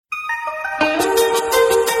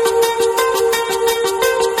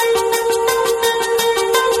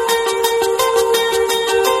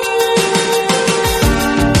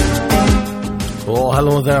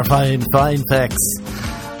Hello there, fine facts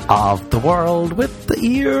of the world with the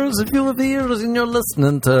ears. If you have ears and you're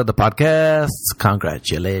listening to the podcast,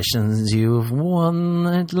 congratulations, you've won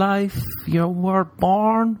at life. You were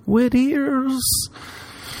born with ears.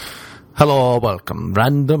 Hello, welcome.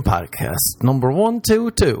 Random podcast number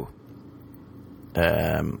 122.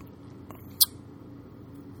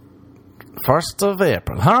 1st of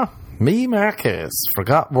April, huh? Me, Marcus,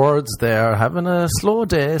 forgot words there, having a slow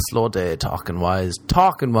day, talking wise,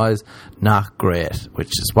 not great, which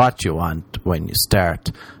is what you want when you start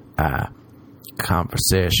a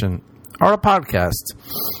conversation or a podcast.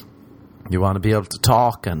 You want to be able to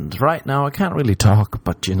talk, and right now I can't really talk,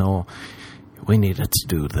 but you know, we needed to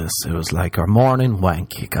do this. It was like our morning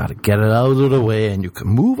wank. You got to get it out of the way and you can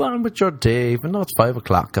move on with your day, even though it's 5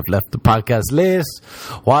 o'clock. I've left the podcast late.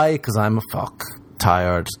 Why? Because I'm a fuck.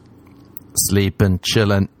 Tired. Sleeping,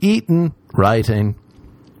 chilling, eating, writing,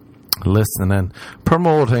 listening,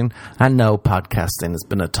 promoting, and now podcasting. It's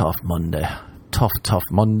been a tough Monday. Tough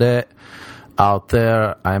Monday out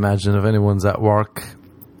there. I imagine if anyone's at work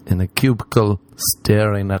in a cubicle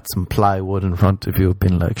staring at some plywood in front of you,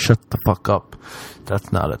 being like, shut the fuck up.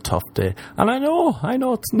 That's not a tough day. And I know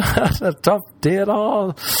it's not a tough day at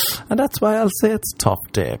all. And that's why I'll say it's a tough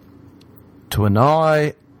day. To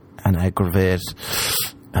annoy and aggravate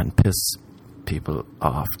and piss people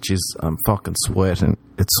off. Jeez, I'm fucking sweating.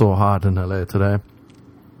 It's so hot in LA today.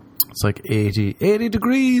 It's like 80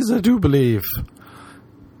 degrees, I do believe.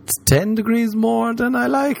 It's 10 degrees more than I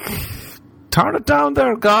like. Turn it down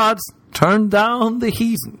there, gods. Turn down the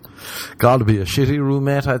heating. God would be a shitty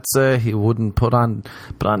roommate, I'd say. He wouldn't put on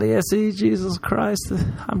the AC. Jesus Christ,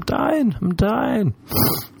 I'm dying.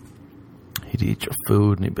 He'd eat your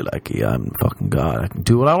food and he'd be like, yeah, I'm fucking God, I can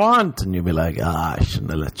do what I want. And you'd be like, I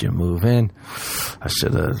shouldn't have let you move in. I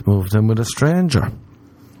should have moved in with a stranger.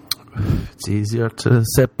 It's easier to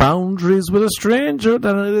set boundaries with a stranger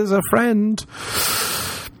than it is a friend.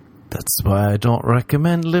 That's why I don't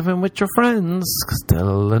recommend living with your friends, because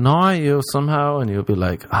they'll annoy you somehow and you'll be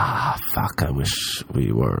like, fuck, I wish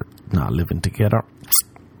we were not living together.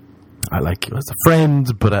 I like you as a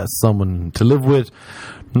friend, but as someone to live with,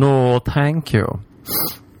 no, thank you.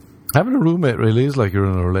 Having a roommate really is like you're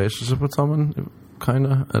in a relationship with someone, kind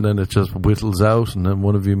of, and then it just whittles out, and then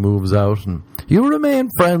one of you moves out, and you remain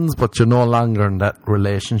friends, but you're no longer in that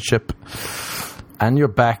relationship, and you're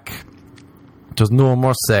back. There's no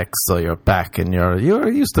more sex, so you're back, and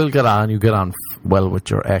you still get on. You get on well with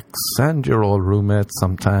your ex and your old roommates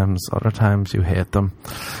sometimes. Other times you hate them,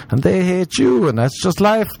 and they hate you, and that's just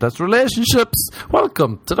life. That's relationships.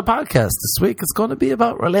 Welcome to the podcast. This week it's going to be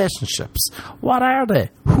about relationships. What are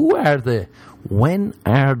they? Who are they? When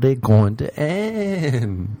are they going to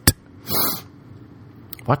end?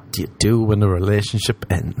 What do you do when the relationship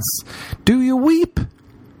ends? Do you weep?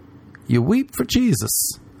 You weep for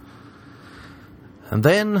Jesus. And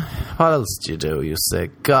then, what else do you do? You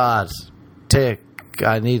say, God,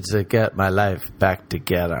 I need to get my life back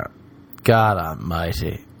together. God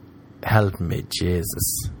Almighty, help me,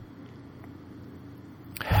 Jesus.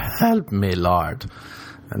 Help me, Lord.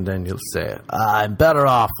 And then you'll say, I'm better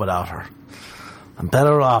off without her. I'm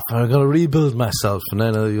better off. I'm going to rebuild myself. And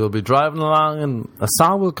then you'll be driving along and a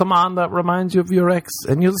song will come on that reminds you of your ex.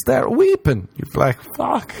 And you'll start weeping. You'll be like,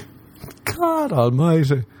 fuck, God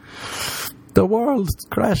Almighty. The world's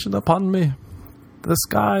crashing upon me. The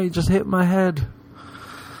sky just hit my head.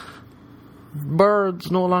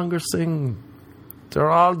 Birds no longer sing.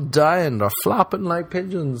 They're all dying. They're flopping like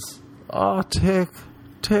pigeons. Oh, take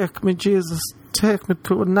me, Jesus. Take me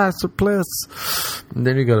to a nicer place. And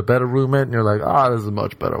then you got a better roommate and you're like, this is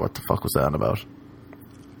much better. What the fuck was that about?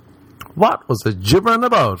 What was it gibbering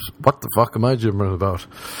about? What the fuck am I gibbering about?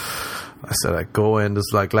 I said I'd go in.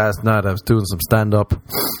 This like last night I was doing some stand-up.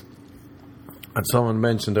 And someone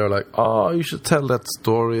mentioned, they're like, you should tell that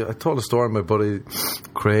story. I told a story on my buddy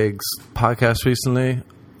Craig's podcast recently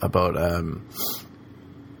about, I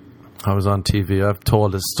was on TV. I've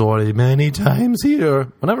told this story many times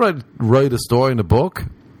here. Whenever I write a story in a book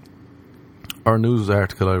or a news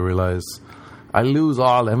article, I realize I lose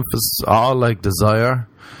all emphasis, all like desire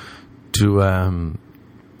to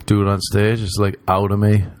do it on stage. It's like out of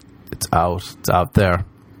me. It's out there.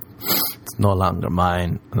 It's no longer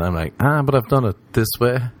mine. And I'm like, but I've done it this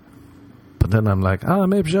way. But then I'm like,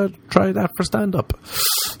 maybe I should try that for stand-up.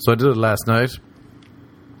 So I did it last night.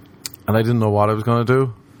 And I didn't know what I was going to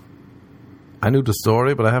do. I knew the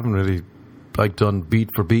story, but I haven't really like done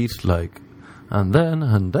beat for beat, like, and then.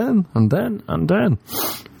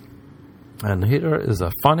 And here is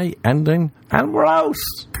a funny ending, and we're out.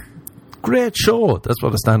 Great show. That's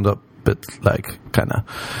what a stand-up bit like kind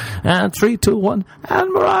of, and 3, 2, 1,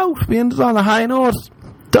 and we're out. We ended on a high note.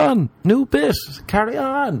 Done. New bit. Carry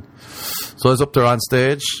on. So I was up there on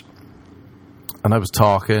stage, and I was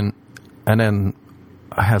talking, and then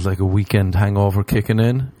I had like a weekend hangover kicking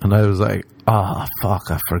in, and I was like, oh, fuck,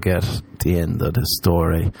 I forget the end of this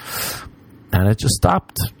story. And it just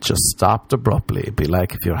stopped abruptly. It'd be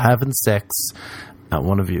like if you're having sex, and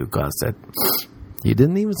one of you guys said, you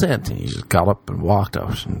didn't even say anything, you just got up and walked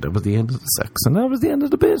out, and that was the end of the sex, and that was the end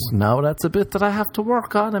of the bit. Now that's a bit that I have to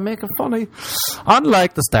work on and make it funny.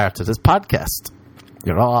 Unlike the start of this podcast,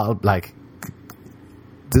 you're all like,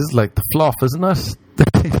 this is like the fluff, isn't it?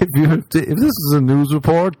 If this is a news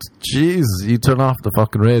report, jeez, you turn off the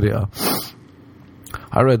fucking radio.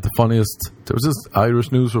 I read the funniest, there was this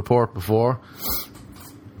Irish news report before,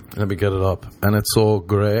 let me get it up, and it's so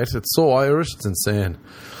great, it's so Irish, it's insane.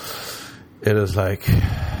 It is like,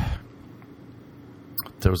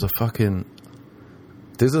 there was a fucking,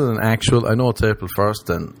 this is an actual, I know it's April 1st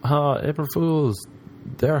and, April Fools,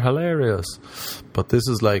 they're hilarious, but this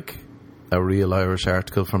is like a real Irish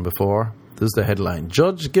article from before. This is the headline: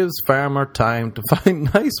 Judge gives farmer time to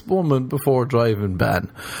find nice woman before driving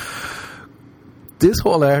ban. This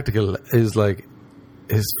whole article is like,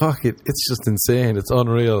 it's just insane. It's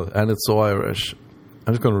unreal, and it's so Irish.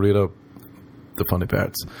 I'm just going to read out the funny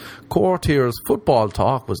parts. Court hears football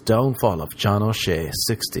talk was downfall of John O'Shea,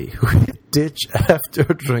 60, who hit ditch after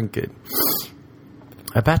drinking.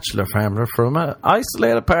 A bachelor farmer from an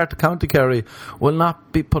isolated part of County Kerry will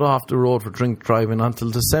not be put off the road for drink driving until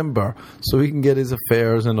December, so he can get his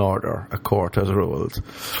affairs in order, a court has ruled.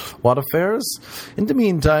 What affairs? In the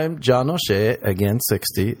meantime, John O'Shea, again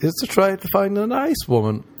 60, is to try to find a nice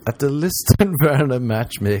woman at the Liston-Verna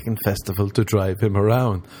Matchmaking Festival to drive him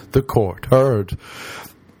around. The court heard.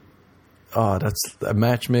 Oh, that's a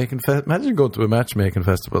matchmaking festival. Imagine going to a matchmaking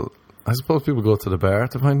festival. I suppose people go to the bar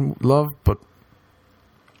to find love, but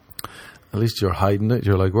at least you're hiding it.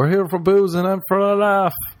 You're like, we're here for boozing and for a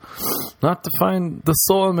laugh, not to find the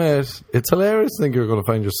soulmate. It's hilarious to think you're going to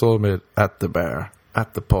find your soulmate at the bar,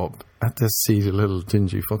 at the pub, at this seedy little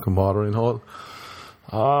dingy fucking watering hole.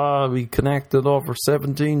 We connected over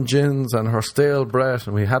 17 gins and her stale breath,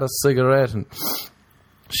 and we had a cigarette, and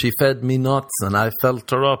she fed me nuts, and I felt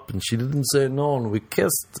her up, and she didn't say no, and we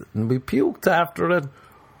kissed, and we puked after it.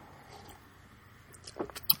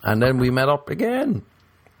 And then we met up again.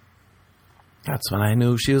 That's when I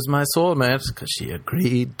knew she was my soulmate, because she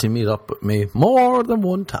agreed to meet up with me more than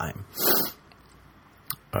one time.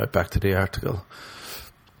 Right, back to the article.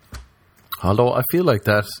 Although I feel like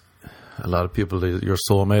that, a lot of people, your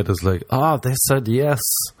soulmate is like, they said yes.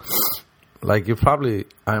 Like, you probably,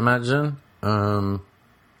 I imagine,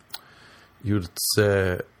 you'd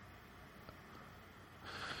say,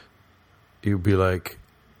 you'd be like,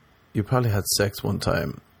 you probably had sex one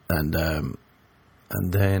time, and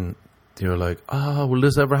then you're like, will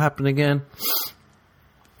this ever happen again?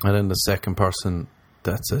 And then the second person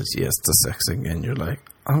that says yes to sexing, and you're like,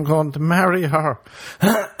 I'm going to marry her.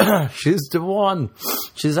 She's the one.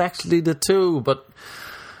 She's actually the two, but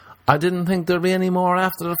I didn't think there'd be any more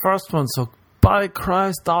after the first one, so by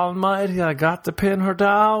Christ almighty, I got to pin her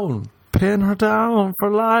down. Pin her down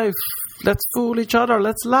for life. Let's fool each other.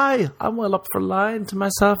 Let's lie. I'm well up for lying to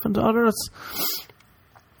myself and to others.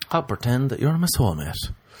 I'll pretend that you're my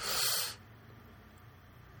soulmate.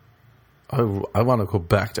 I want to go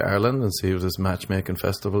back to Ireland and see if this matchmaking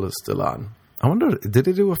festival is still on. I wonder, did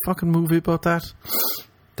they do a fucking movie about that?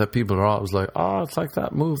 That people are always like, it's like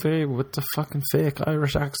that movie with the fucking fake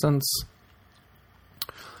Irish accents.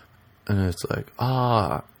 And it's like,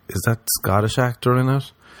 is that Scottish actor in it?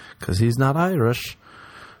 Because he's not Irish.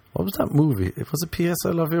 What was that movie? It was a P.S.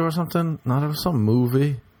 I Love You or something? No, it was some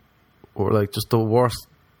movie. Or like just the worst.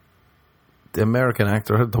 The American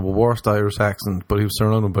actor had the worst Irish accent, but he was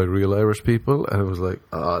surrounded by real Irish people, and it was like,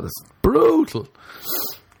 this is brutal.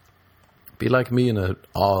 Be like me in an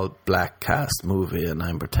all-black cast movie, and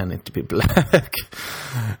I'm pretending to be black,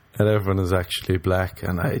 and everyone is actually black,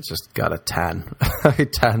 and I just got a tan. I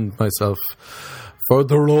tanned myself for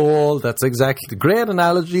the role. That's exactly the great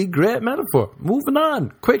analogy, great metaphor. Moving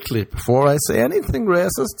on quickly before I say anything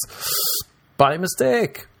racist by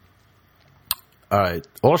mistake. All right,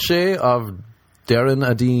 O'Shea of Darren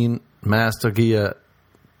Adine Master Gia,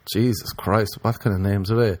 Jesus Christ, what kind of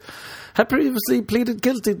names are they? Had previously pleaded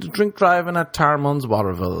guilty to drink driving at Tarmon's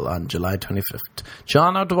Waterville on July 25th.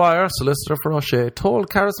 John O'Dwyer, solicitor for O'Shea, told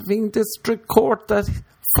Carrickfinn District Court that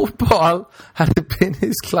football had been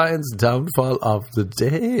his client's downfall of the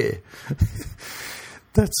day.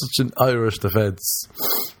 That's such an Irish defence.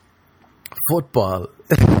 Football.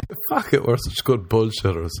 Fuck it, we're such good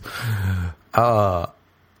bullshitters. I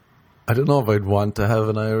don't know if I'd want to have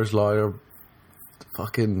an Irish lawyer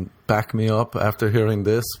fucking back me up after hearing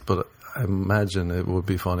this, but I imagine it would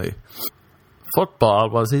be funny. Football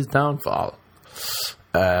was his downfall.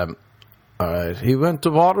 Alright, he went to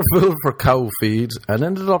Waterville for cow feed and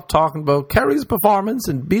ended up talking about Kerry's performance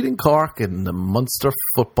in beating Cork in the Munster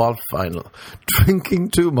football final, drinking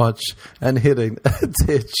too much and hitting a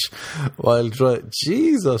ditch while driving.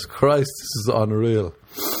 Jesus Christ, this is unreal.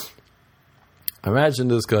 Imagine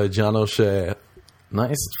this guy, John O'Shea,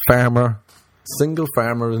 nice farmer, single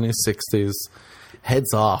farmer in his 60s,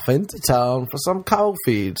 heads off into town for some cow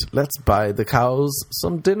feed. Let's buy the cows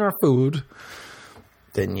some dinner food.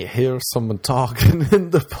 Then you hear someone talking in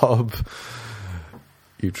the pub.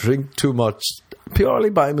 You drink too much purely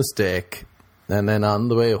by mistake. And then on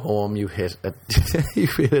the way home, you hit a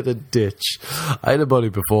ditch. I had a buddy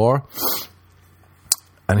before,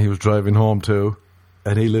 and he was driving home too.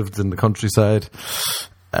 And he lived in the countryside.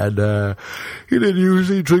 And he didn't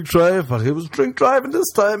usually drink drive, but he was drink driving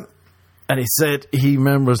this time. And he said he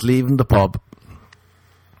remembers leaving the pub.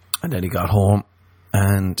 And then he got home.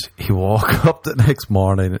 And he woke up the next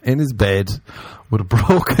morning in his bed with a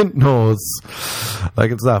broken nose.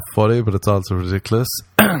 Like, it's not funny, but it's also ridiculous.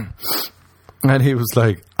 And he was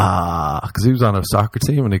like, because he was on a soccer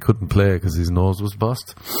team and he couldn't play because his nose was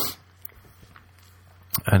bust.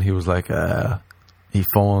 And he was like, he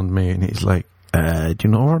phoned me and he's like, do you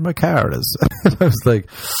know where my car is? And I was like,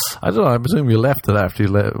 I don't know, I presume you left it after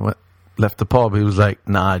you left the pub. He was like,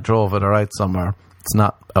 nah, I drove it alright somewhere. It's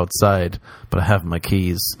not outside, but I have my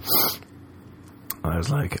keys. I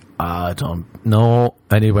was like, I don't know.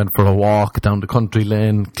 And he went for a walk down the country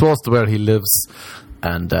lane, close to where he lives.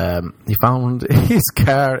 And he found his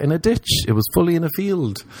car in a ditch. It was fully in a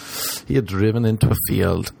field. He had driven into a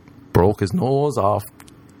field, broke his nose off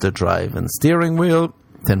the driving steering wheel,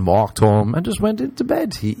 then walked home and just went into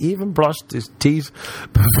bed. He even brushed his teeth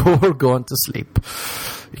before going to sleep.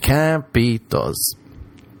 You can't beat those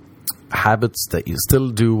habits that you still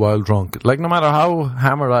do while drunk. Like, no matter how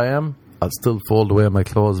hammered I am, I'll still fold away my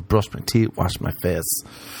clothes, brush my teeth, wash my face,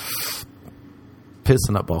 piss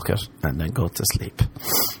in a bucket, and then go to sleep.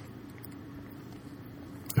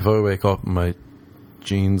 If I wake up and my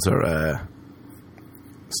jeans are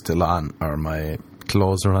still on, or my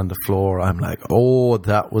clothes are on the floor, I'm like, oh,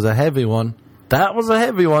 that was a heavy one. That was a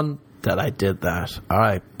heavy one that I did that.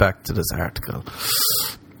 Alright, back to this article.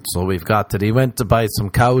 So we've got that he went to buy some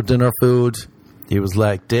cow dinner food. He was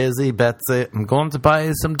like, Daisy, Betsy, I'm going to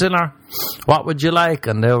buy some dinner. What would you like?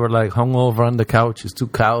 And they were like hung over on the couch. His two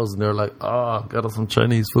cows. And they were like, oh, got us some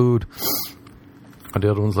Chinese food. And the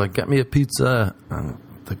other one's like, get me a pizza. And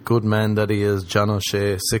the good man that he is, John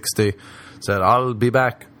O'Shea, 60, said, I'll be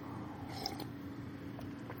back.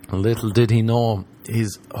 Little did he know,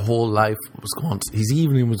 his whole life was his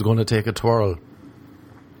evening was going to take a twirl.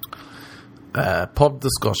 Pub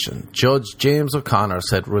discussion. Judge James O'Connor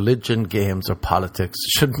said religion, games or politics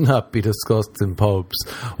should not be discussed in pubs.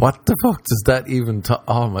 What the fuck does that even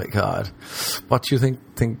oh my god. What do you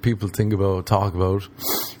think people talk about?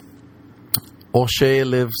 O'Shea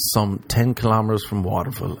lives some 10 kilometres from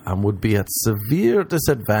Waterville and would be at severe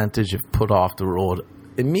disadvantage if put off the road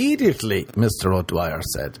immediately, Mr. O'Dwyer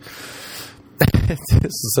said. This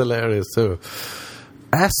is hilarious too.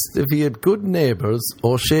 Asked if he had good neighbours,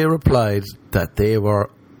 O'Shea replied that they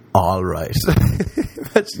were all right.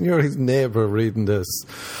 Imagine you're his neighbour reading this.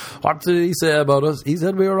 What did he say about us? He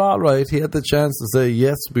said we were all right. He had the chance to say,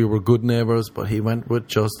 yes, we were good neighbours, but he went with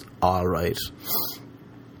just all right.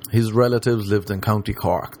 His relatives lived in County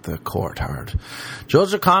Cork, the court heard.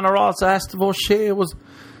 Judge O'Connor also asked if O'Shea was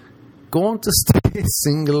going to stay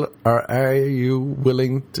single, or are you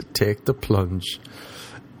willing to take the plunge?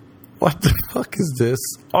 What the fuck is this?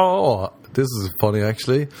 Oh, this is funny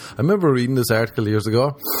actually. I remember reading this article years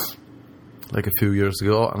ago, like a few years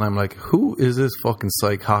ago, and I'm like, who is this fucking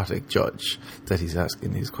psychotic judge that he's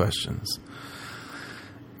asking these questions?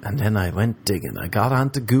 And then I went digging. I got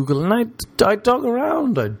onto Google and I dug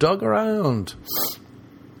around.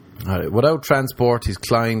 All right, without transport, his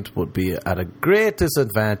client would be at a great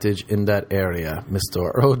disadvantage in that area,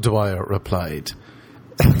 Mr. O'Dwyer replied.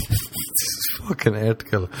 This fucking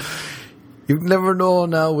article. You'd never know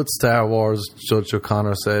now with Star Wars, Judge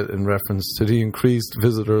O'Connor said in reference to the increased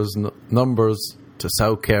visitors' numbers to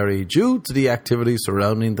South Kerry due to the activity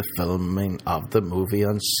surrounding the filming of the movie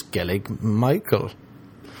on Skellig Michael.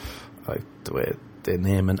 Like the way they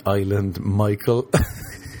name an island Michael.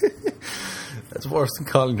 It's worse than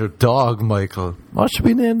calling your dog Michael. What should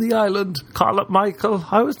we name the island? Call it Michael.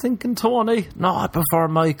 I was thinking Tony. No, I prefer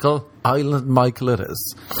Michael. Island Michael it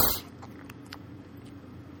is.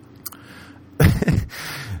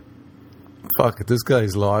 Fuck it, this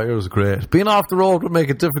guy's lawyer was great. Being off the road would make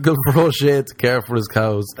it difficult for O'Shea to care for his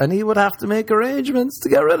cows, and he would have to make arrangements to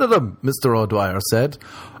get rid of them, Mr. O'Dwyer said.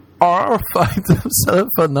 Or find himself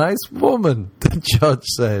a nice woman, the judge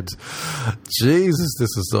said. Jesus, this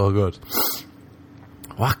is so good.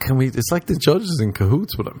 What can we... It's like the judge is in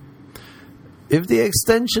cahoots with him. If the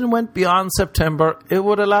extension went beyond September, it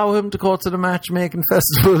would allow him to go to the matchmaking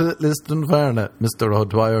festival at Lisdoonvarna, Mr.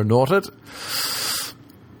 O'Dwyer noted.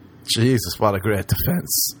 Jesus, what a great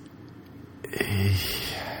defence.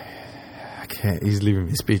 He's leaving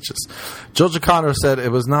me speechless. Judge O'Connor said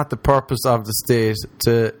it was not the purpose of the state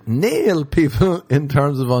to nail people in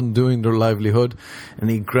terms of undoing their livelihood,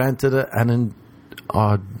 and he granted an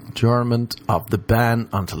adjournment of the ban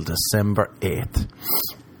until December 8th.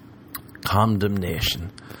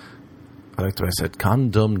 Condemnation. I like the way I said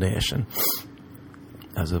condemnation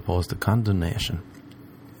as opposed to condemnation.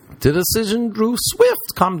 The decision drew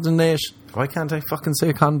swift condemnation. Why can't I fucking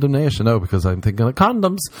say condemnation now? Because I'm thinking of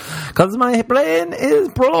condoms. Because my brain is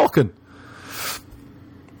broken.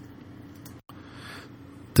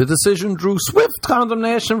 The decision drew swift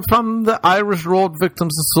condemnation from the Irish Road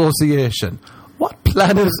Victims Association. What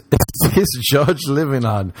planet is this judge living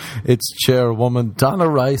on? Its chairwoman, Donna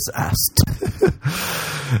Rice, asked.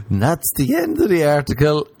 And that's the end of the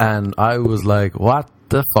article. And I was like, what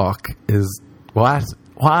the fuck is... What?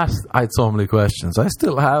 I had so many questions. I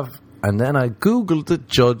still have... And then I Googled the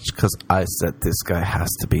judge because I said this guy has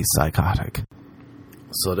to be psychotic.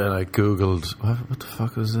 So then I Googled, what the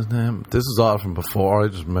fuck was his name? This is all from before, I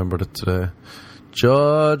just remembered it today.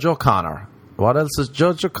 Judge O'Connor. What else is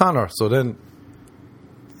Judge O'Connor? So then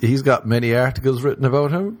he's got many articles written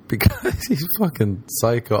about him because he's fucking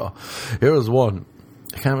psycho. Here was one.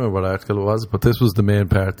 I can't remember what article it was, but this was the main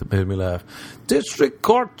part that made me laugh. District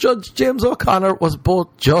Court Judge James O'Connor was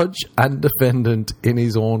both judge and defendant in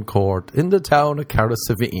his own court in the town of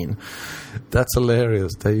Carrickfergus. That's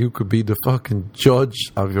hilarious that you could be the fucking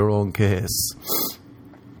judge of your own case.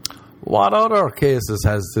 What other cases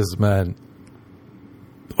has this man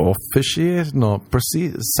officiated? No,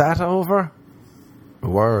 sat over?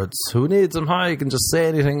 Words. Who needs them high? You can just say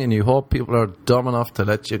anything and you hope people are dumb enough to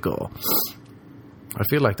let you go. I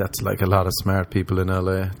feel like that's like a lot of smart people in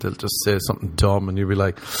LA. They'll just say something dumb and you'll be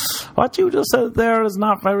like, what you just said there is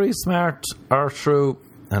not very smart or true.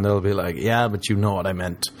 And they'll be like, yeah, but you know what I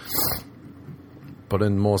meant. But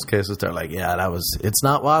in most cases, they're like, yeah, it's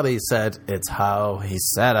not what he said, it's how he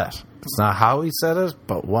said it. It's not how he said it,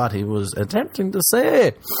 but what he was attempting to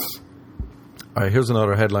say. All right, here's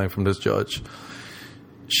another headline from this judge.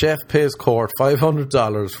 Chef pays court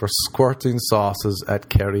 $500 for squirting sauces at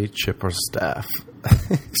Kerry Chipper staff.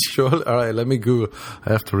 Sure. All right, let me Google.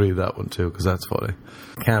 I have to read that one too because that's funny.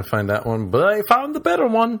 Can't find that one, but I found the better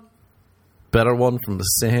one. Better one from the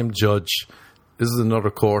same judge. This is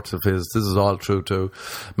another court of his. This is all true too.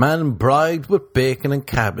 Man bribed with bacon and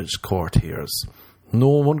cabbage, court hears. No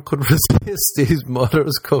one could resist his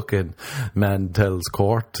mother's cooking, man tells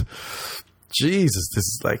court. Jesus, this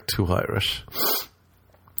is like too Irish.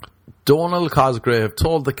 Donald Cosgrave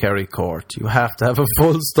told the Kerry court, you have to have a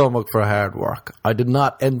full stomach for hard work. I did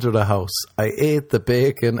not enter the house. I ate the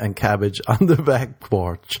bacon and cabbage on the back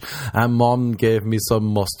porch, and Mum gave me some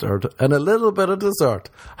mustard and a little bit of dessert.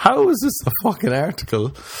 How is this a fucking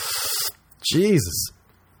article? Jesus.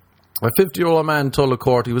 A 50-year-old man told the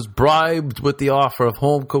court he was bribed with the offer of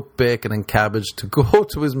home-cooked bacon and cabbage to go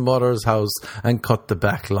to his mother's house and cut the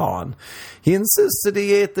back lawn. He insisted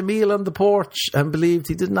he ate the meal on the porch and believed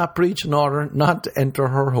he did not breach an order not to enter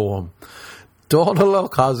her home.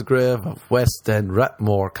 Donald Cosgrave of West End,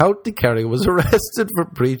 Rathmore, County Kerry, was arrested for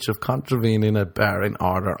breach of contravening a barring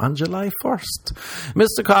order on July 1st.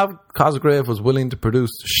 Mr. Cosgrave was willing to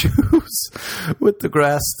produce the shoes with the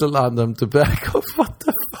grass still on them to back up. What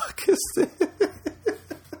the fuck is this?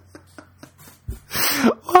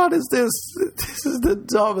 What is this? This is the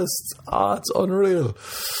dumbest. Oh, it's unreal.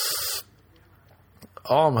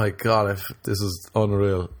 Oh my God, this is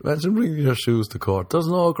unreal. Imagine bringing your shoes to court. There's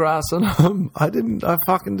no grass on them. I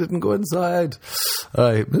fucking didn't go inside.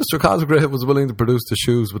 Alright, Mr. Cosgrave was willing to produce the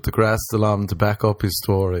shoes with the grass still on to back up his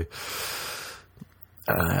story.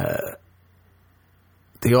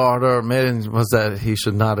 The order made was that he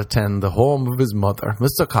should not attend the home of his mother.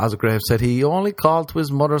 Mr. Cosgrave said he only called to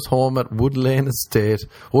his mother's home at Woodlawn Estate,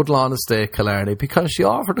 Killarney, because she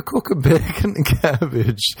offered to cook a bacon and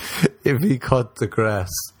cabbage if he cut the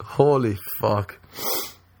grass. Holy fuck.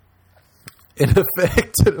 In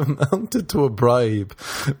effect, it amounted to a bribe.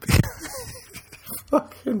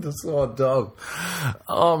 Fucking, that's so dumb.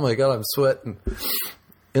 Oh my God, I'm sweating.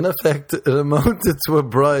 In effect, it amounted to a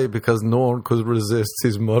bribe because no one could resist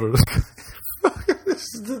his mother. This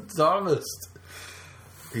is the dumbest.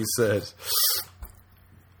 He said,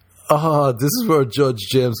 this is where Judge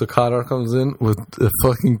James O'Connor comes in with a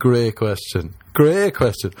fucking great question. Great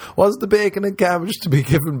question. Was the bacon and cabbage to be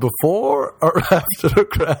given before or after the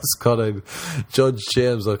grass cutting? Judge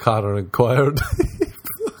James O'Connor inquired.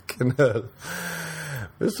 Fucking hell.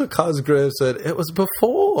 Mr. Cosgrave said, it was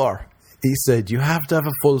before. He said, you have to have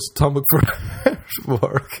a full stomach for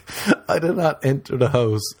work. I did not enter the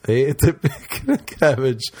house. I ate the bacon and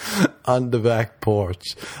cabbage on the back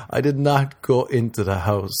porch. I did not go into the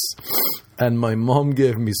house. And my mum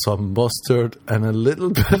gave me some mustard and a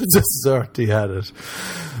little bit of dessert. He had it.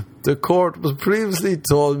 The court was previously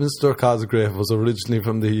told Mr. Cosgrave was originally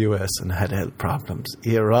from the US and had health problems.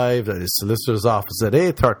 He arrived at his solicitor's office at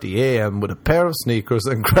 8:30 a.m. with a pair of sneakers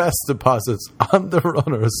and grass deposits on the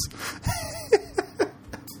runners.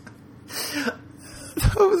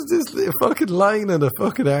 How was this fucking line in a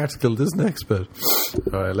fucking article? This next bit.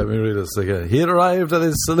 Alright, let me read this again. He had arrived at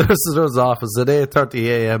his solicitor's office at 8:30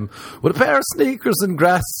 a.m. with a pair of sneakers and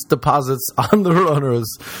grass deposits on the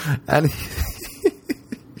runners, and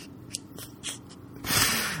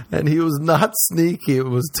he was not sneaky, it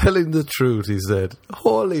was telling the truth, he said.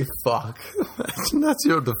 Holy fuck. Imagine that's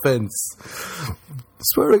your defense.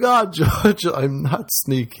 Swear to God, Judge, I'm not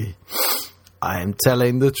sneaky. I'm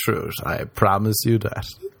telling the truth. I promise you that.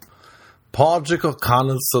 Padraig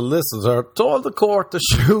O'Connell's solicitor told the court the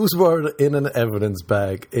shoes were in an evidence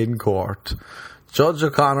bag in court. Judge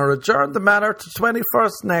O'Connor adjourned the matter to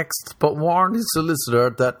 21st next, but warned his solicitor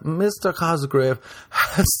that Mr. Cosgrave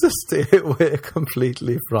has to stay away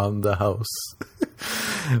completely from the house.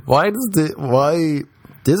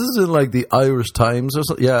 This is in like the Irish Times or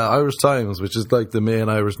something? Yeah, Irish Times, which is like the main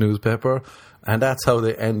Irish newspaper, and that's how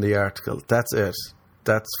they end the article. That's it.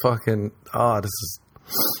 That's fucking, I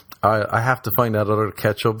have to find that other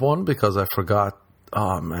ketchup one because I forgot.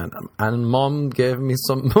 Oh, man. And Mum gave me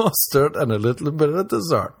some mustard and a little bit of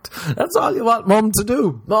dessert. That's all you want Mum to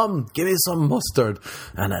do. Mum, give me some mustard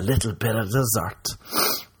and a little bit of dessert.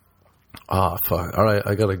 Oh, fuck. All right,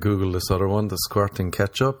 I got to Google this other one, the squirting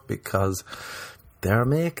ketchup, because they're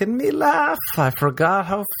making me laugh. I forgot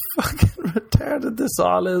how fucking retarded this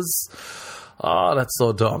all is. Oh, that's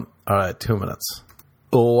so dumb. All right, 2 minutes.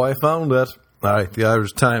 Oh, I found it. All right, the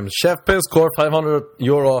Irish Times. Chef pays court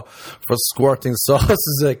 €500 for squirting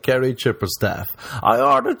sauces at Kerry Chipper staff. I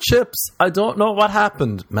ordered chips. I don't know what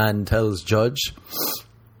happened, man tells judge.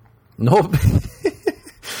 Nobody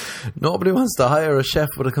wants to hire a chef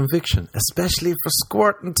with a conviction, especially for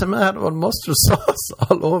squirting tomato and mustard sauce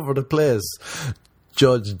all over the place.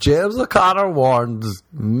 Judge James O'Connor warned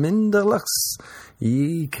Mindalux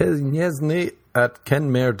Yesney at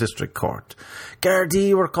Kenmare District Court.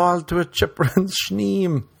 Gardaí were called to a chipper in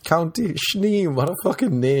Shneem County. Shneem, what a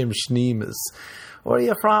fucking name Shneem is. Where are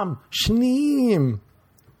you from? Shneem.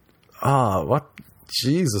 What?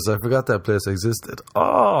 Jesus, I forgot that place existed.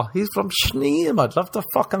 Oh, he's from Shneem. I'd love to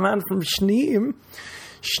fuck a man from Shneem.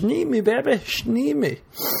 Shneemy, baby, Shneemy.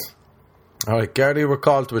 Alright, Gardaí were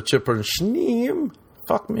called to a chipper in Shneem.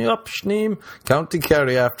 Fuck me up, Shneem. County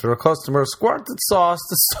Kerry after a customer squirted sauce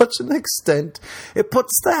to such an extent it put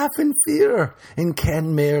staff in fear in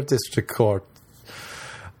Kenmare District Court.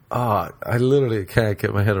 I literally can't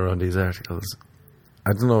get my head around these articles.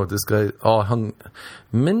 I don't know what this guy...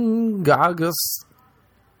 Mingagus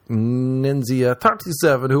Nenzia,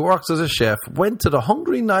 37, who works as a chef, went to the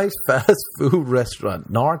Hungry Night fast food restaurant,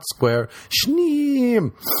 North Square,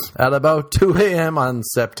 Shneem, at about 2 a.m. on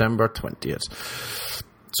September 20th.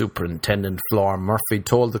 Superintendent Flor Murphy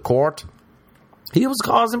told the court he was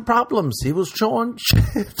causing problems. He was throwing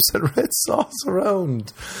chips and red sauce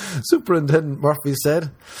around. Superintendent Murphy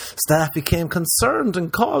said staff became concerned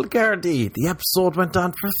and called Gardaí. The episode went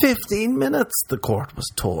on for 15 minutes, the court was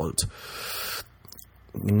told.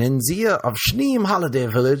 Nenzia of Shneem Holiday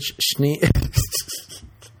Village,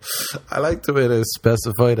 I like the way they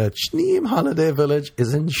specify that Shneem Holiday Village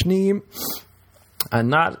is in Shneem and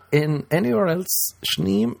not in anywhere else,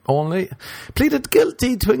 Shneem only, pleaded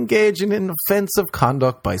guilty to engaging in offensive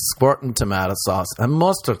conduct by squirting tomato sauce and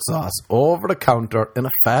mustard sauce over the counter in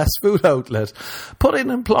a fast food outlet, putting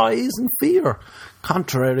employees in fear,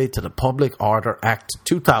 contrary to the Public Order Act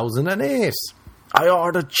 2008. I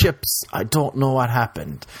ordered chips. I don't know what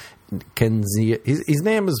happened. Kenzie, his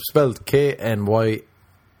name is spelled Knyzie.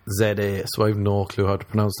 Z-A, so I have no clue how to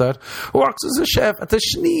pronounce that, works as a chef at the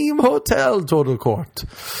Schneem Hotel, total court.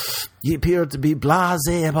 He appeared to be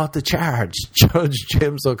blasé about the charge, Judge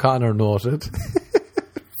James O'Connor noted.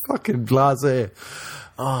 Fucking blasé.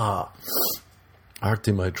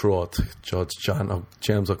 Hurting my throat,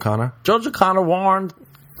 James O'Connor. Judge O'Connor warned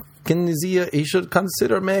Kinizia he should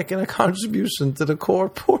consider making a contribution to the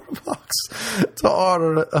court poor box to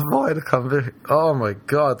order avoid a conviction. Oh my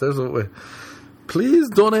God, there's a way. Please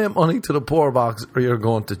donate money to the poor box or you're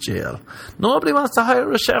going to jail. Nobody wants to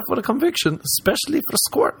hire a chef with a conviction, especially for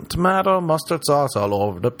squirting tomato and mustard sauce all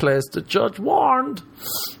over the place, the judge warned.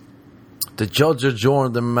 The judge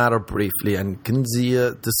adjourned the matter briefly and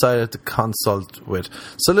Kinzia decided to consult with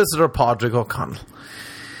solicitor Padraig O'Connell.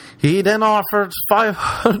 He then offered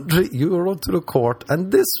 €500 to the court,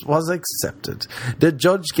 and this was accepted. The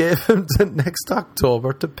judge gave him to next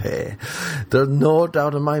October to pay. There's no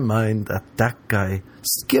doubt in my mind that guy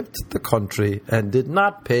skipped the country and did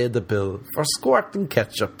not pay the bill for squirting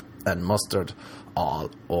ketchup and mustard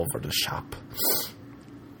all over the shop.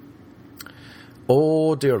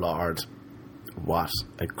 Oh, dear Lord, what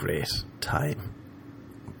a great time.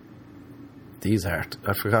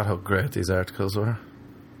 I forgot how great these articles were.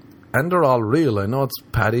 And they're all real. I know it's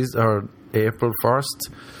Paddy's or April 1st.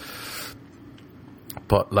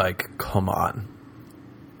 But, like, come on.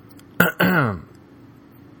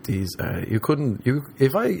 These you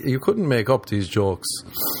couldn't make up these jokes.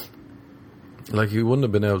 Like, you wouldn't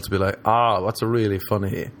have been able to be like, what's a really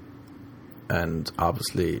funny and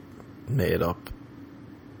obviously made up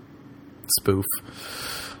spoof.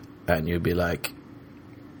 And you'd be like,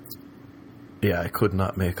 yeah, I could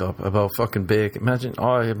not make up about fucking bacon. Imagine,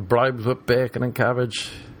 I had bribes with bacon and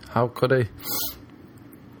cabbage. How could I?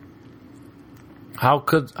 How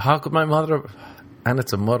could my mother? And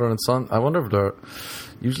it's a mother and son. I wonder if they're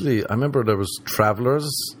usually. I remember there was travellers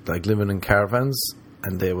like living in caravans,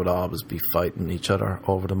 and they would always be fighting each other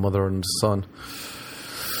over the mother and the son.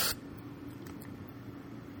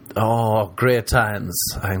 Oh, great times.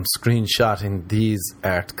 I'm screenshotting these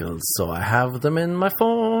articles, so I have them in my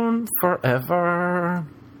phone forever.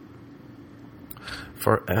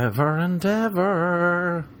 Forever and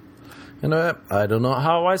ever. You know, I don't know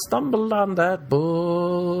how I stumbled on that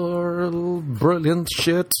brilliant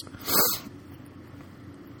shit.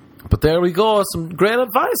 But there we go. Some great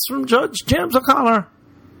advice from Judge James O'Connor.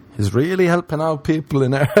 He's really helping out people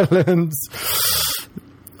in Ireland.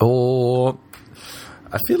 Oh,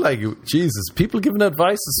 I feel like, Jesus, people giving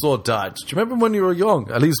advice is so dodgy. Do you remember when you were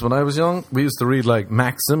young? At least when I was young, we used to read like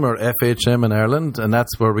Maxim or FHM in Ireland, and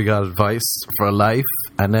that's where we got advice for life.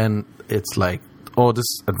 And then it's like, oh,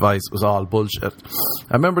 this advice was all bullshit.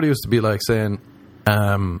 I remember they used to be like saying,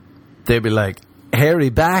 they'd be like, hairy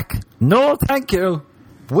back? No, thank you.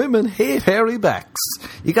 Women hate hairy backs.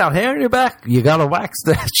 You got hair in your back, you gotta wax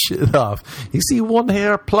that shit off. You see one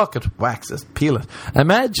hair, pluck it, wax it, peel it.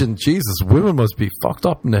 Imagine, Jesus, women must be fucked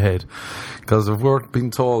up in the head. Because if we're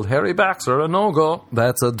being told hairy backs are a no-go,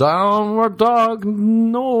 that's a downward dog,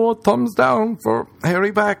 no thumbs down for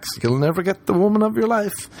hairy backs. You'll never get the woman of your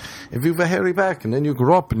life if you have a hairy back. And then you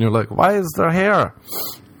grow up and you're like, why is there hair?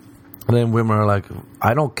 And then women are like,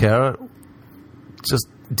 I don't care. Just,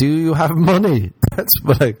 do you have money? That's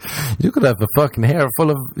like, you could have a fucking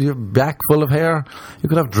your back full of hair. You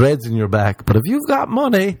could have dreads in your back. But if you've got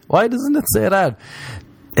money, why doesn't it say that?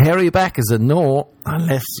 Hairy back is a no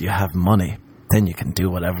unless you have money. Then you can do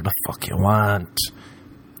whatever the fuck you want.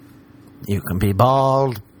 You can be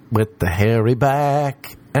bald with the hairy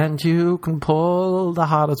back. And you can pull the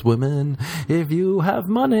hottest women if you have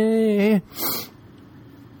money.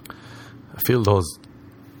 I feel those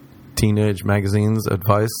teenage magazines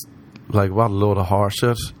advice, like, what a load of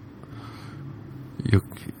horseshit.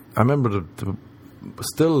 I remember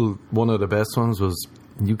still one of the best ones was,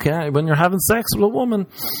 you can't, when you're having sex with a woman,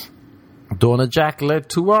 don't ejaculate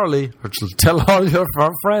too early or she'll tell all your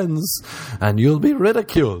friends and you'll be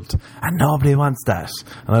ridiculed, and nobody wants that.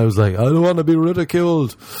 And I was like, I don't want to be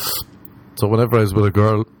ridiculed. So whenever I was with a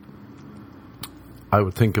girl, I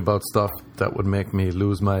would think about stuff that would make me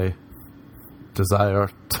lose my desire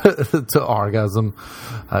to orgasm.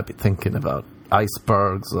 I'd be thinking about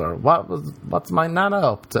icebergs or what's my nana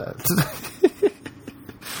up to?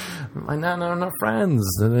 My nana and her friends.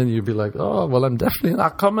 And then you'd be like, oh, well, I'm definitely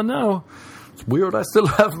not coming now. It's weird, I still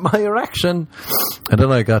have my erection. And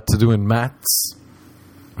then I got to doing maths.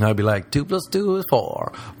 And I'd be like, 2 plus 2 is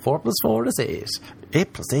 4. 4 plus 4 is 8.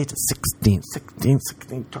 8 plus 8 is 16. 16,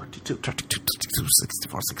 16, 32, 32, 32,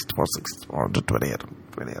 64, 64, 64, 28,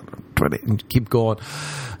 28, 20. And you keep going.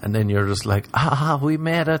 And then you're just like, we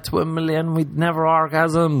made it to 1 million. We'd never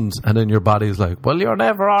orgasmed. And then your body's like, well, you're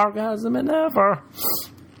never orgasming ever.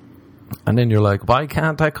 And then you're like, why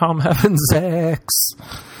can't I come having sex?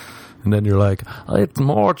 And then you're like, it's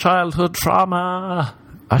more childhood trauma.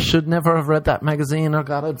 I should never have read that magazine or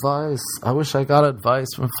got advice. I wish I got advice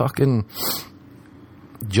from fucking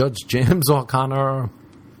Judge James O'Connor.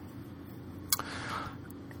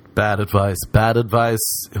 Bad advice, bad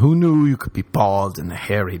advice. Who knew you could be bald and a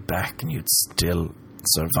hairy back and you'd still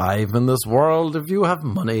survive in this world if you have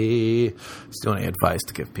money? It's the only advice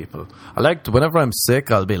to give people. I like to, whenever I'm sick,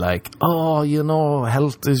 I'll be like,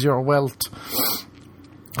 health is your wealth.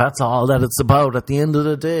 That's all that it's about. At the end of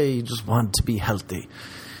the day, you just want to be healthy.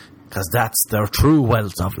 Because that's their true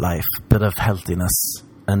wealth of life, bit of healthiness.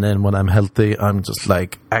 And then when I'm healthy, I'm just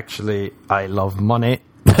like, actually, I love money.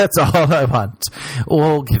 That's all I want.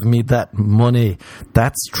 Oh, give me that money.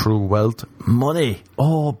 That's true wealth. Money.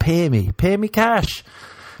 Oh, pay me. Pay me cash.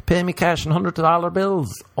 Pay me cash in $100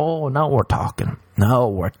 bills. Oh, now we're talking. Now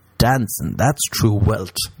we're dancing. That's true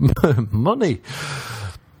wealth. Money.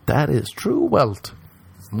 That is true wealth.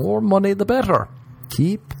 More money, the better.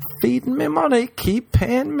 Keep feeding me money. Keep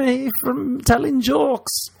paying me for telling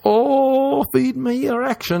jokes. Oh, feed me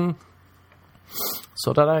erection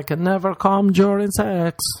so that I can never come during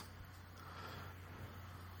sex.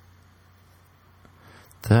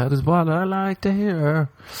 That is what I like to hear.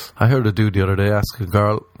 I heard a dude the other day ask a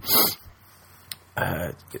girl,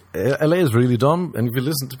 LA is really dumb, and if you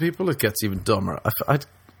listen to people, it gets even dumber. I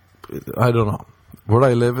don't know. Where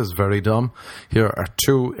I live is very dumb. Here are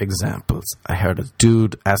 2 examples. I heard a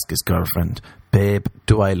dude ask his girlfriend, babe,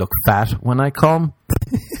 do I look fat when I come?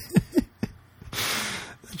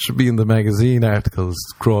 That should be in the magazine articles,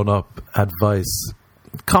 grown up advice.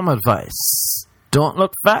 Come advice. Don't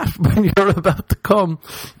look fat when you're about to come.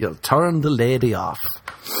 You'll turn the lady off.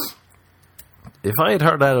 If I had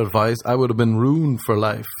heard that advice, I would have been ruined for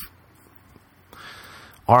life.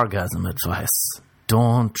 Orgasm advice.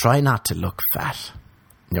 Don't try not to look fat.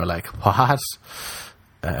 And you're like, what?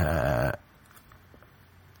 And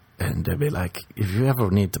they'll be like, if you ever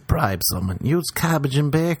need to bribe someone, use cabbage and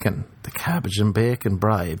bacon. The cabbage and bacon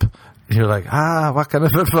bribe. And you're like, what kind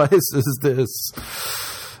of advice is this?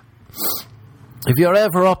 If you're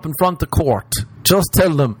ever up in front of court, just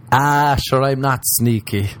tell them, sure, I'm not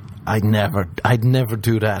sneaky. I'd never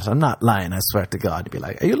do that. I'm not lying, I swear to God. You'd be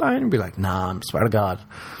like, are you lying? You'd be like, nah, I swear to God.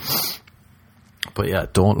 But yeah,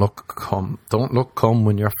 don't look cum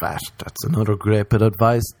when you're fat. That's another great bit of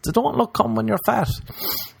advice. Don't look cum when you're fat.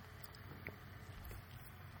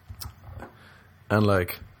 And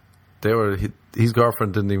like, his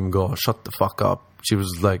girlfriend didn't even go, shut the fuck up. She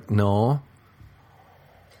was like, no.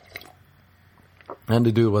 And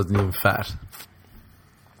the dude wasn't even fat.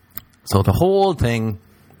 So the whole thing,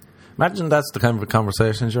 imagine that's the kind of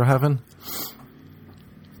conversations you're having.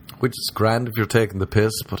 Which is grand if you're taking the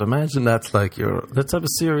piss, but imagine that's like let's have a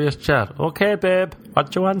serious chat. Okay, babe,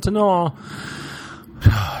 what do you want to know?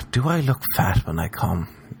 Do I look fat when I come?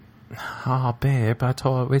 Oh, babe,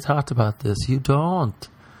 we talked about this. You don't.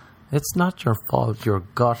 It's not your fault your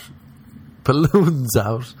gut balloons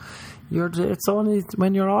out. It's only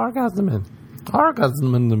when you're orgasming.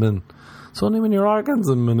 It's only when you're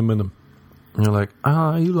orgasming. And you're like,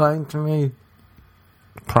 are you lying to me?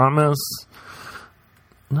 Promise?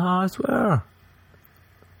 No, I swear.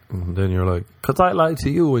 And then you're like, because I lie to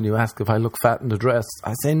you when you ask if I look fat in the dress.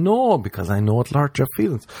 I say no, because I know it'll hurt your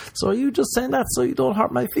feelings. So are you just saying that so you don't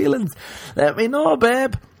hurt my feelings? Let me know,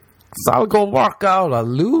 babe. So I'll go work out. I'll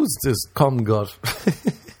lose this cum gut.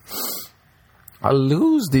 I'll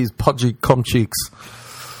lose these pudgy cum cheeks.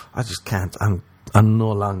 I just can't. I'm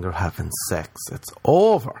no longer having sex. It's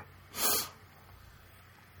over.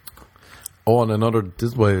 Oh, and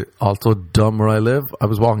this way, also dumb where I live. I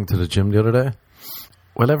was walking to the gym the other day.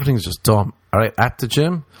 Well, everything's just dumb. All right, at the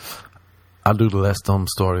gym, I'll do the less dumb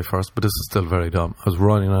story first, but this is still very dumb. I was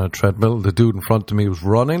running on a treadmill. The dude in front of me was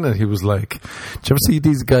running, and he was like, do you ever see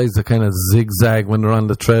these guys that kind of zigzag when they're on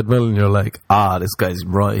the treadmill? And you're like, this guy's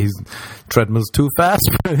running. His treadmill's too fast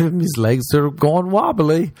for him. His legs are going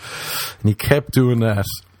wobbly. And he kept doing that.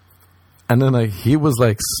 And then he was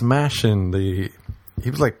like smashing he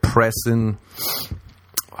was like pressing,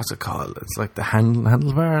 what's it called? It's like the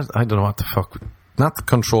handlebars. I don't know what the fuck. not the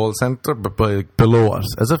control center, but below it,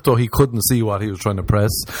 as if though he couldn't see what he was trying to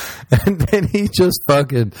press. And then he just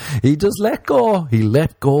let go. He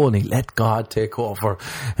let go and he let God take over.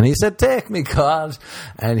 And he said, "Take me, God."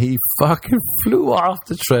 And he fucking flew off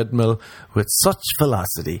the treadmill with such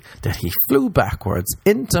velocity that he flew backwards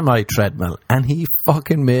into my treadmill, and he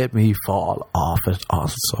fucking made me fall off it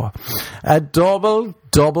also. A double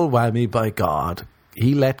whammy by God.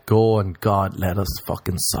 He let go and God let us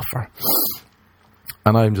fucking suffer.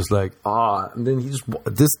 And I'm just like, and then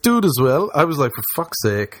this dude as well, I was like, for fuck's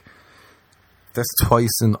sake, that's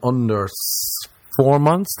twice in under 4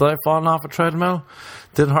 months that I've fallen off a treadmill.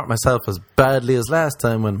 Didn't hurt myself as badly as last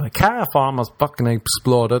time when my calf almost fucking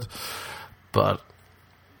exploded. But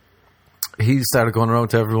he started going around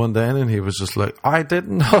to everyone then, and he was just like, I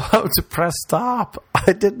didn't know how to press stop.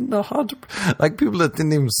 I didn't know how to... Like, people that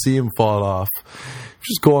didn't even see him fall off.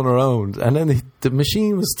 Just going around. And then the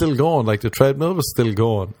machine was still going. Like, the treadmill was still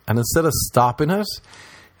going. And instead of stopping it,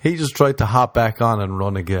 he just tried to hop back on and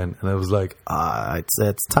run again. And I was like, I'd say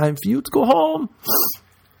it's time for you to go home.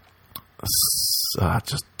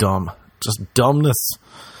 Just dumb. Just dumbness.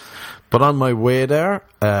 But on my way there...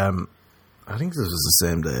 I think this was the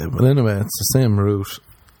same day, but anyway, it's the same route.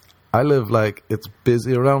 I live like, it's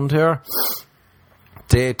busy around here,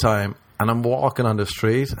 daytime, and I'm walking on the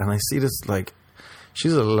street, and I see this, like,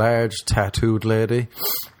 she's a large tattooed lady,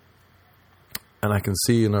 and I can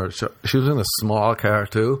see in her, she was in a small car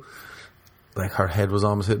too, like her head was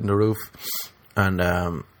almost hitting the roof, and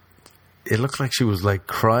it looked like she was like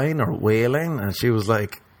crying or wailing, and she was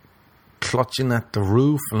like clutching at the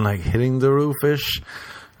roof and like hitting the roof-ish.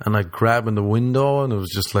 And I'd grab in the window, and it was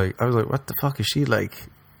just like, I was like, what the fuck is she like?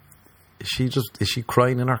 Is she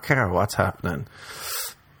crying in her car? What's happening?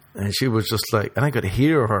 And she was just like, and I could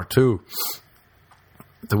hear her too.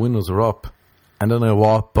 The windows were up. And then I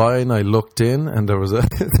walked by and I looked in, and there was like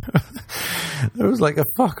a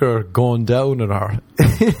fucker going down on her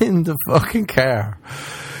in the fucking car.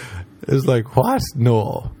 It was like, what?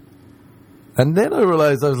 No. And then I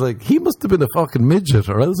realised, I was like, he must have been a fucking midget,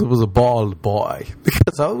 or else it was a bald boy.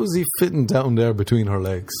 Because how was he fitting down there between her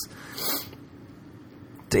legs?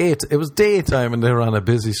 It was daytime and they were on a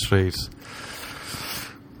busy street.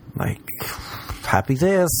 Like, happy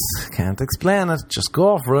days. Can't explain it. Just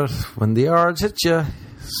go for it. When the urge hits you,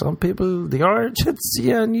 some people, the urge hits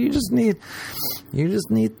you, and you just need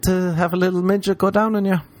to have a little midget go down on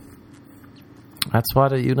you. That's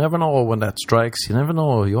what you never know when that strikes. You never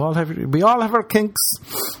know. We all have our kinks.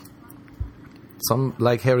 Some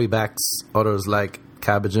like hairy backs, others like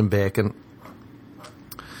cabbage and bacon.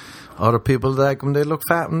 Other people like when they look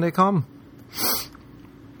fat when they come.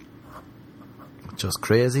 Just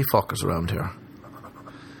crazy fuckers around here.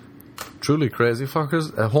 Truly crazy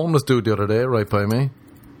fuckers. A homeless dude the other day, right by me,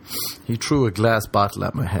 he threw a glass bottle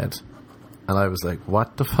at my head, and I was like,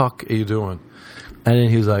 "What the fuck are you doing?" And then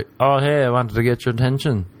he was like, "Oh, hey, I wanted to get your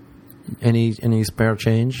attention. Any spare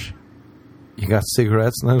change? You got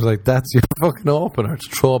cigarettes?" And I was like, "That's your fucking opener to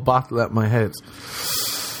throw a bottle at my head."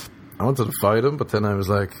 I wanted to fight him, but then I was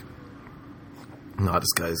like, no,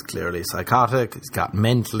 this guy's clearly psychotic. He's got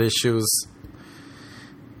mental issues.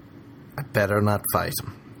 I better not fight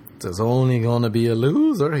him. There's only going to be a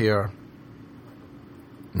loser here.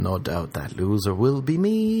 No doubt that loser will be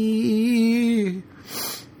me.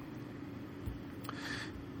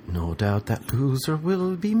 No doubt that loser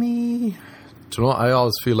will be me. Do you know, I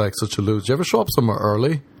always feel like such a loser. Do you ever show up somewhere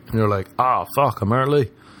early and you're like, fuck, I'm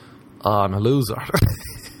early. I'm a loser.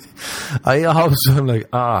 I'm like,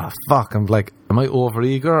 fuck, I'm like, am I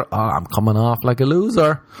overeager? I'm coming off like a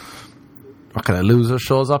loser. What kind of loser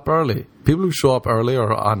shows up early? People who show up early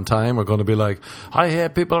or on time are going to be like, I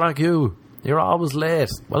hate people like you. You're always late.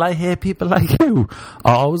 Well, I hate people like you.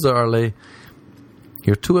 Always early.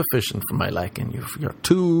 You're too efficient for my liking. You're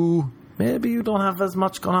too... Maybe you don't have as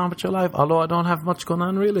much going on with your life. Although I don't have much going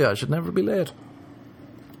on, really. I should never be late.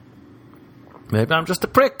 Maybe I'm just a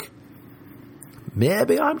prick.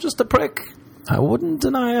 Maybe I'm just a prick. I wouldn't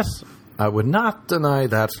deny it. I would not deny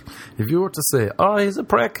that. If you were to say, he's a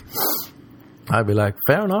prick, I'd be like,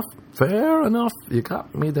 fair enough. Fair enough. You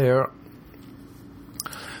got me there.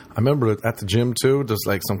 I remember at the gym too, there's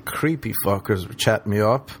like some creepy fuckers were chatting me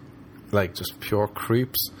up. Like just pure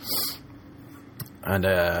creeps. And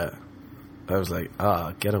I was like,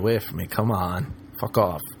 get away from me. Come on. Fuck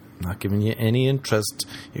off. I'm not giving you any interest.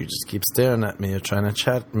 You just keep staring at me. You're trying to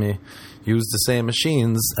chat me. Use the same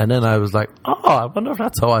machines. And then I was like, I wonder if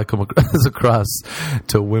that's how I come across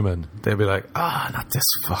to women. They'd be like, not this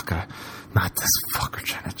fucker. Not this fucker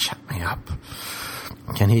trying to chat me up.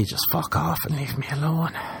 Can he just fuck off and leave me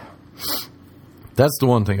alone? That's the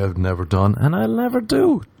one thing I've never done, and I'll never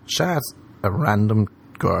do. Chat a random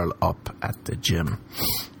girl up at the gym.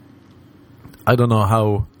 I don't know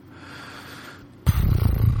how.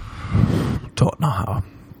 Don't know how.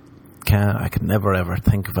 I could never ever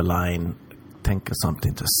think of a line, think of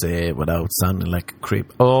something to say without sounding like a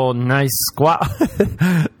creep. Oh, nice squat.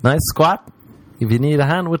 Nice squat. If you need a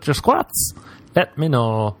hand with your squats, let me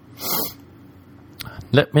know.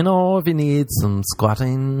 Let me know if you need some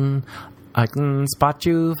squatting. I can spot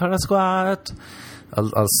you for a squat.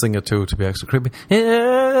 I'll sing it too to be extra creepy.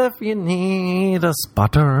 If you need a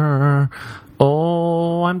spotter,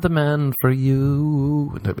 oh, I'm the man for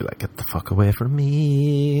you. And they'll be like, get the fuck away from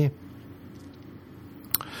me.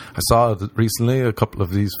 I saw recently a couple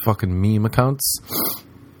of these fucking meme accounts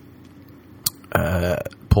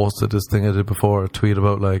posted this thing I did before, a tweet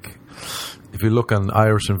about like, if you look on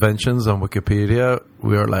Irish inventions on Wikipedia,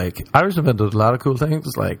 we are like, Irish invented a lot of cool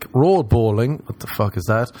things, like road bowling. What the fuck is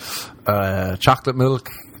that? Chocolate milk.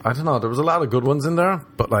 I don't know. There was a lot of good ones in there,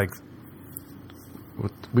 but like,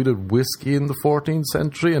 we did whiskey in the 14th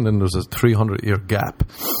century, and then there's a 300-year gap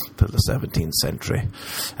to the 17th century.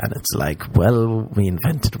 And it's like, well, we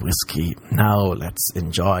invented whiskey. Now let's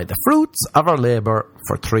enjoy the fruits of our labour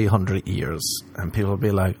for 300 years. And people will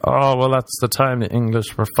be like, oh, well, that's the time the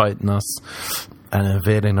English were fighting us and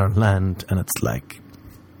invading our land. And it's like,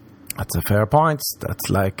 that's a fair point. That's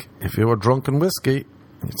like, if you were drunk in whiskey,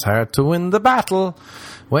 it's hard to win the battle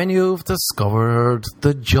when you've discovered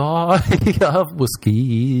the joy of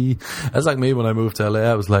whiskey. That's like me when I moved to LA.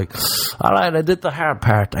 I was like, all right, I did the hard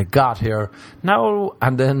part. I got here. Now,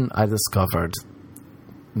 and then I discovered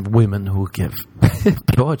women who give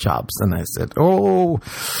blowjobs. And I said, oh,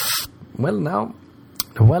 well now,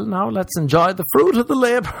 let's enjoy the fruit of the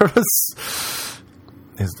labours.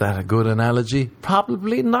 Is that a good analogy?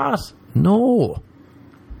 Probably not. No.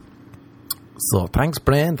 So thanks,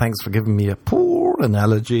 Brian. Thanks for giving me a poor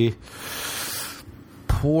analogy.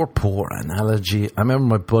 Poor analogy. I remember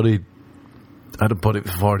my buddy, I had a buddy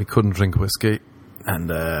before, he couldn't drink whiskey. And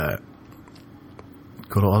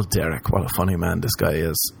good old Derek, what a funny man this guy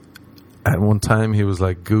is. And one time he was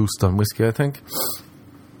like goosed on whiskey, I think.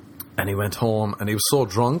 And he went home and he was so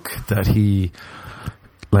drunk that he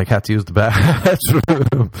like had to use the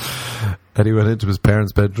bathroom. And he went into his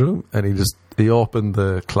parents' bedroom and he opened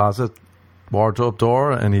the closet wardrobe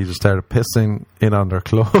door and he just started pissing in on their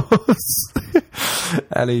clothes.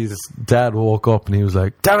 And his dad woke up and he was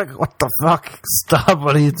like, Derek, what the fuck? Stop,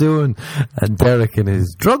 what are you doing? And Derek, in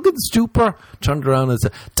his drunken stupor, turned around and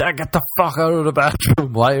said, Derek, get the fuck out of the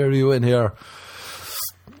bathroom. Why are you in here?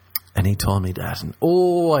 And he told me that. And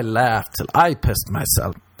I laughed till I pissed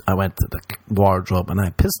myself. I went to the wardrobe and I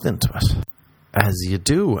pissed into it. As you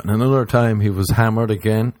do. And another time he was hammered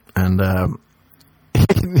again and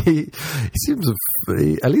he seems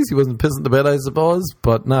at least he wasn't pissing the bed, I suppose,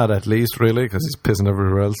 but not at least really, because he's pissing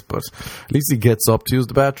everywhere else. But at least he gets up to use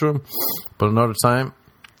the bathroom. But another time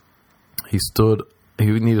he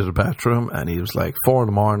needed a bathroom and he was like 4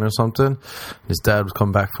 a.m. or something. His dad was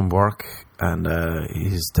coming back from work and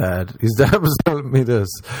his dad was telling me this.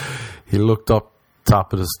 He looked up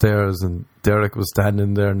top of the stairs and Derek was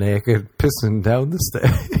standing there naked pissing down the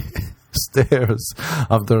stairs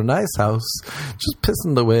of their nice house, just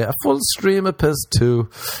pissing away a full stream of piss too.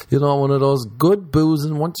 You know, one of those good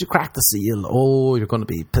boozing. Once you crack the seal, you're going to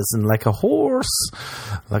be pissing like a horse.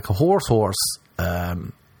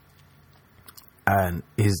 And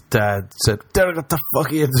his dad said, Derek, what the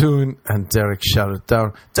fuck are you doing? And Derek shouted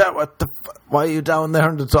down, Dad, why are you down there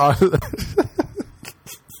in the toilet?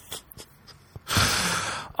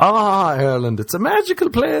 Ireland, it's a magical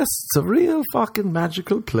place. It's a real fucking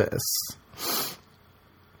magical place.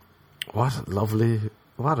 What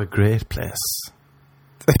a great place.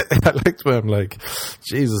 I liked where I'm like,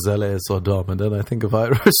 Jesus, LA is so dumb. And then I think of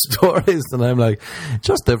Irish stories and I'm like,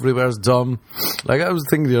 just everywhere's dumb. Like I was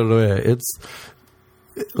thinking the other way, it's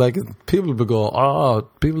like people would go,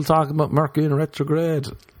 people talking about Mercury in retrograde.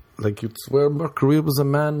 Like you'd swear Mercury was a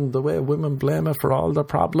man, the way women blame it for all their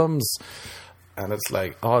problems. And it's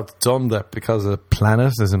like, it's dumb that because the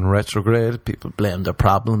planet is in retrograde, people blame their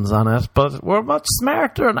problems on it. But we're much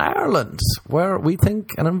smarter in Ireland, where we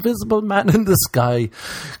think an invisible man in the sky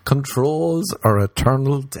controls our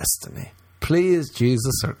eternal destiny. Please,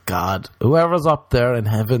 Jesus or God, whoever's up there in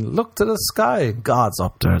heaven, look to the sky. God's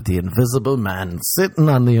up there, the invisible man, sitting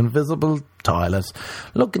on the invisible toilet,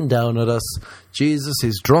 looking down at us. Jesus,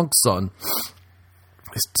 his drunk son,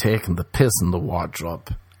 is taking the piss in the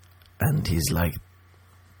wardrobe. And he's like,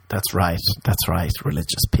 that's right,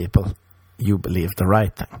 religious people. You believe the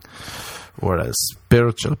right thing. Whereas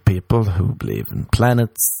spiritual people who believe in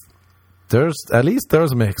planets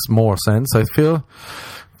theirs makes more sense, I feel.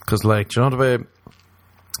 Because, like, do you know the way...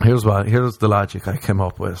 Here's the logic I came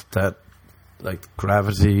up with. That, like,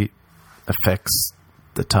 gravity affects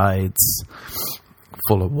the tides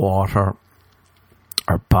full of water.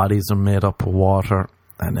 Our bodies are made up of water.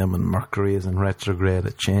 And then when Mercury is in retrograde,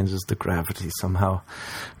 it changes the gravity somehow.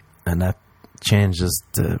 And that changes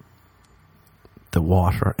the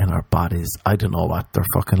water in our bodies. I don't know what their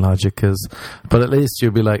fucking logic is. But at least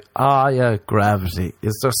you'll be like, yeah, gravity.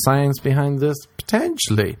 Is there science behind this?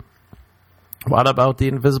 Potentially. What about the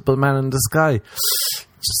invisible man in the sky?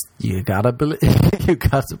 Just, you gotta believe. You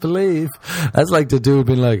got to believe. That's like the dude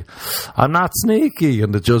being like, I'm not sneaky.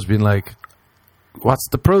 And the judge being like, what's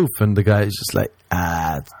the proof? And the guy's just like,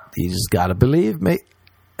 you just gotta believe me.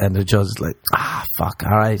 And the judge is like, fuck,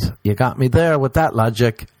 alright, you got me there with that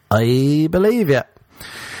logic. I believe you.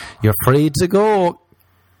 You're free to go.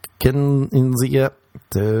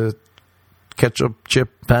 The ketchup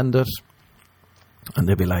chip bandit. And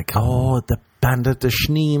they'd be like, the bandit, the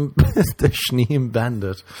Schneem, the Schneem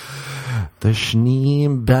bandit. The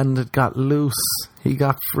Schneem bandit got loose. He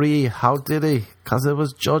got free. How did he? Because it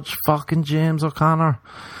was Judge fucking James O'Connor.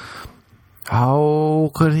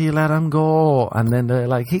 How could he let him go? And then they're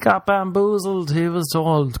like, he got bamboozled. He was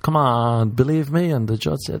told, come on, believe me. And the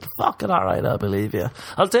judge said, fuck it, all right, I'll believe you.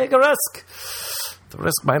 I'll take a risk. The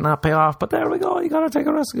risk might not pay off, but there we go. You got to take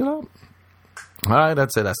a risk, you know. All right,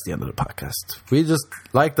 that's it. That's the end of the podcast. We just,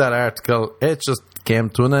 like that article, it just came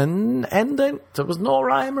to an ending. There was no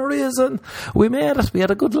rhyme or reason. We made it. We had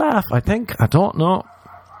a good laugh, I think. I don't know.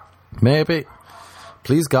 Maybe.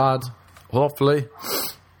 Please God. Hopefully.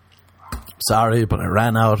 Sorry, but I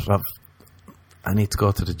ran out of... I need to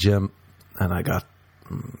go to the gym. And I got...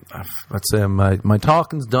 let's say my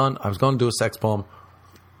talking's done. I was going to do a sex poem.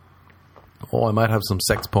 I might have some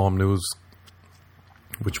sex poem news.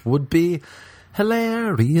 Which would be...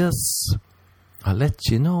 hilarious. I'll let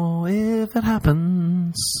you know if it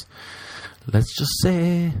happens. Let's just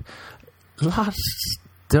say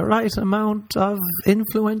the right amount of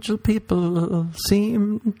influential people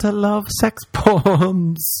seem to love sex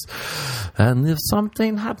poems. And if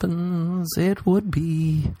something happens, it would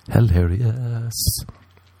be hilarious.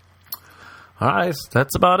 Alright,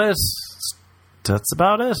 that's about it. That's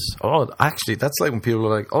about it. Actually, that's like when people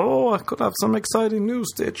are like, I could have some exciting news,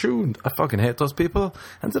 stay tuned. I fucking hate those people.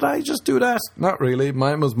 And did I just do that? Not really.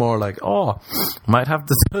 Mine was more like, might have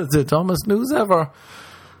the dumbest news ever.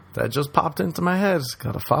 That just popped into my head.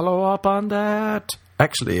 Gotta follow up on that.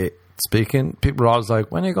 Actually, speaking, people are always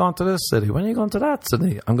like, when are you going to this city? When are you going to that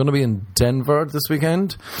city? I'm going to be in Denver this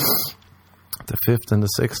weekend. The 5th and the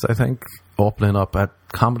 6th, I think. Opening up at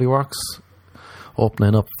Comedy Works.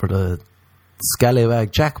 Opening up for the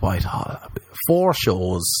Scallywag Jack Whitehall. 4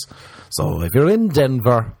 shows. So if you're in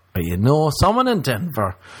Denver, or you know someone in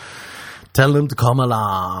Denver, tell them to come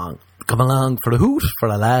along. Come along for the hoot, for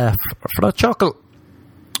the laugh, for the chuckle.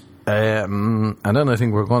 And then I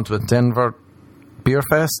think we're going to a Denver beer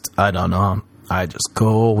fest. I don't know. I just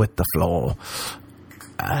go with the flow.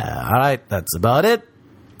 Alright, that's about it.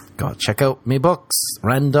 Go check out me books.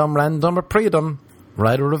 Random or Predom.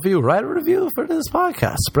 Write a review for this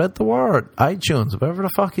podcast. Spread the word. iTunes, wherever the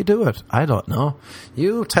fuck you do it. I don't know.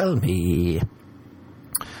 You tell me.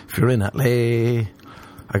 If you're in LA,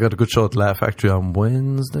 I got a good show at Laugh Factory on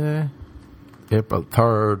Wednesday, April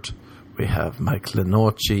 3rd. We have Mike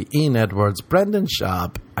Lenoci, Ian Edwards, Brendan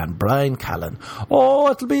Schaub, and Brian Callan.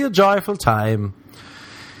 It'll be a joyful time.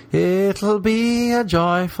 It'll be a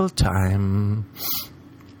joyful time.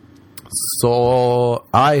 So,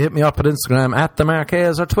 hit me up at Instagram at The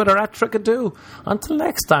Marquez or Twitter at Trickadoo. Until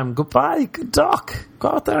next time, goodbye, good duck. Go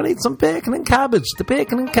out there and eat some bacon and cabbage. The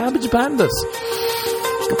bacon and cabbage bandits.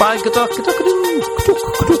 Goodbye, good duck, good duck, good duck, good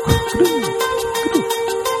duck, good duck.